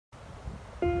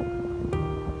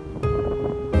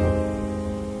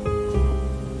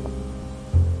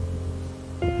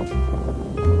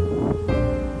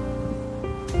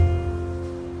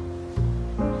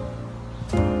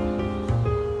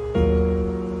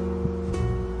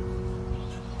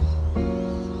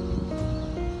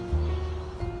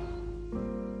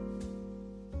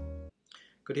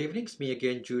Good evening, it's me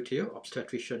again, Jutio,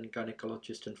 obstetrician,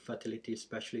 gynecologist and fertility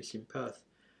specialist in Perth.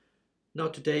 Now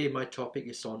today my topic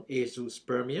is on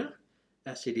azoospermia,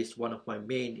 as it is one of my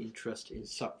main interests in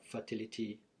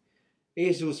subfertility.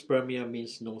 Azoospermia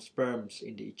means no sperms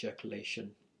in the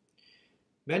ejaculation.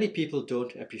 Many people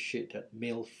don't appreciate that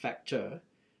male factor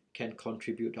can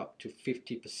contribute up to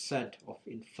 50% of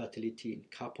infertility in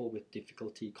couples with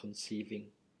difficulty conceiving.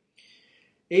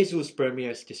 Azoospermia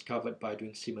is discovered by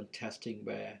doing semen testing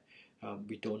where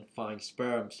we don't find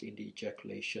sperms in the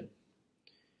ejaculation.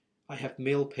 I have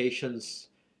male patients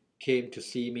came to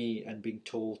see me and being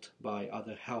told by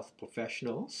other health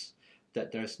professionals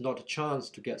that there is not a chance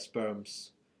to get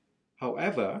sperms.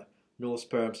 However, no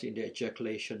sperms in the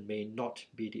ejaculation may not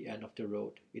be the end of the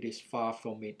road. It is far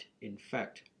from it, in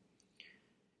fact.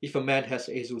 If a man has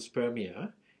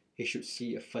azoospermia, he should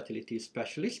see a fertility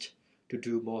specialist to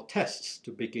do more tests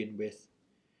to begin with.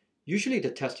 Usually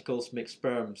the testicles make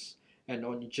sperms, and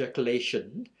on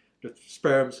ejaculation, the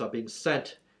sperms are being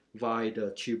sent via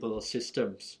the tubular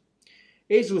systems.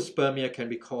 Azoospermia can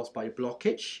be caused by a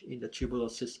blockage in the tubular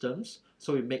systems,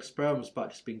 so it makes sperms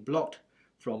but it's being blocked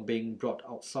from being brought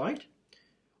outside,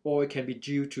 or it can be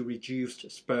due to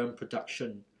reduced sperm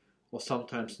production, or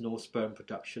sometimes no sperm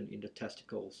production in the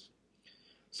testicles.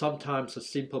 Sometimes a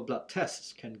simple blood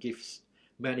test can give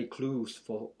many clues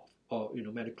for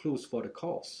the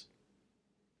cause.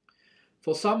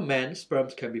 For some men,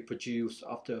 sperms can be produced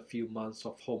after a few months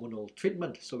of hormonal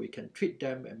treatment, so we can treat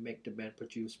them and make the man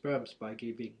produce sperms by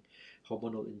giving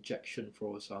hormonal injection,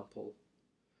 for example.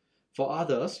 For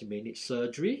others, you may need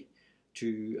surgery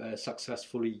to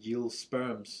successfully yield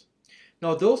sperms.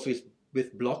 Now, those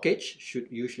with blockage should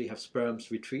usually have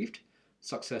sperms retrieved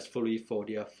successfully for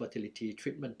their fertility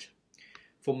treatment.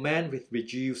 For men with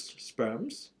reduced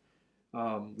sperms,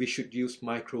 we should use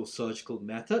microsurgical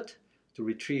method to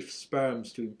retrieve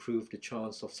sperms to improve the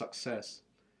chance of success.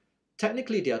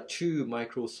 Technically, there are two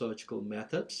microsurgical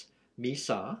methods,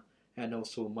 MISA and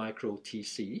also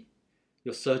micro-TC.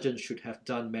 Your surgeon should have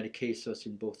done many cases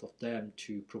in both of them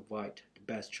to provide the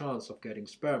best chance of getting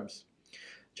sperms.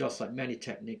 Just like many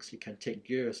techniques, it can take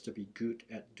years to be good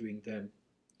at doing them.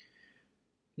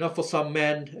 Now, for some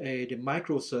men, the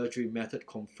microsurgery method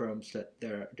confirms that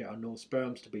there are no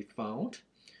sperms to be found.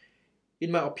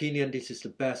 In my opinion, this is the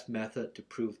best method to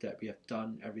prove that we have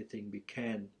done everything we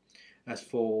can. As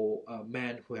for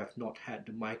men who have not had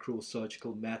the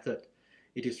microsurgical method,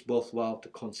 it is worthwhile to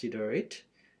consider it,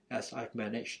 as I've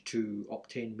managed to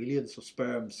obtain millions of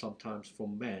sperms sometimes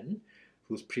from men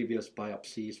whose previous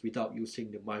biopsies without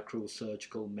using the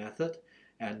microsurgical method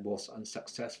and was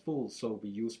unsuccessful. So we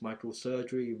use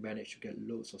microsurgery, we managed to get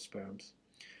loads of sperms.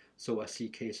 So I see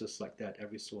cases like that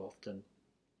every so often.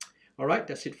 Alright,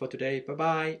 that's it for today.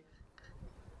 Bye-bye.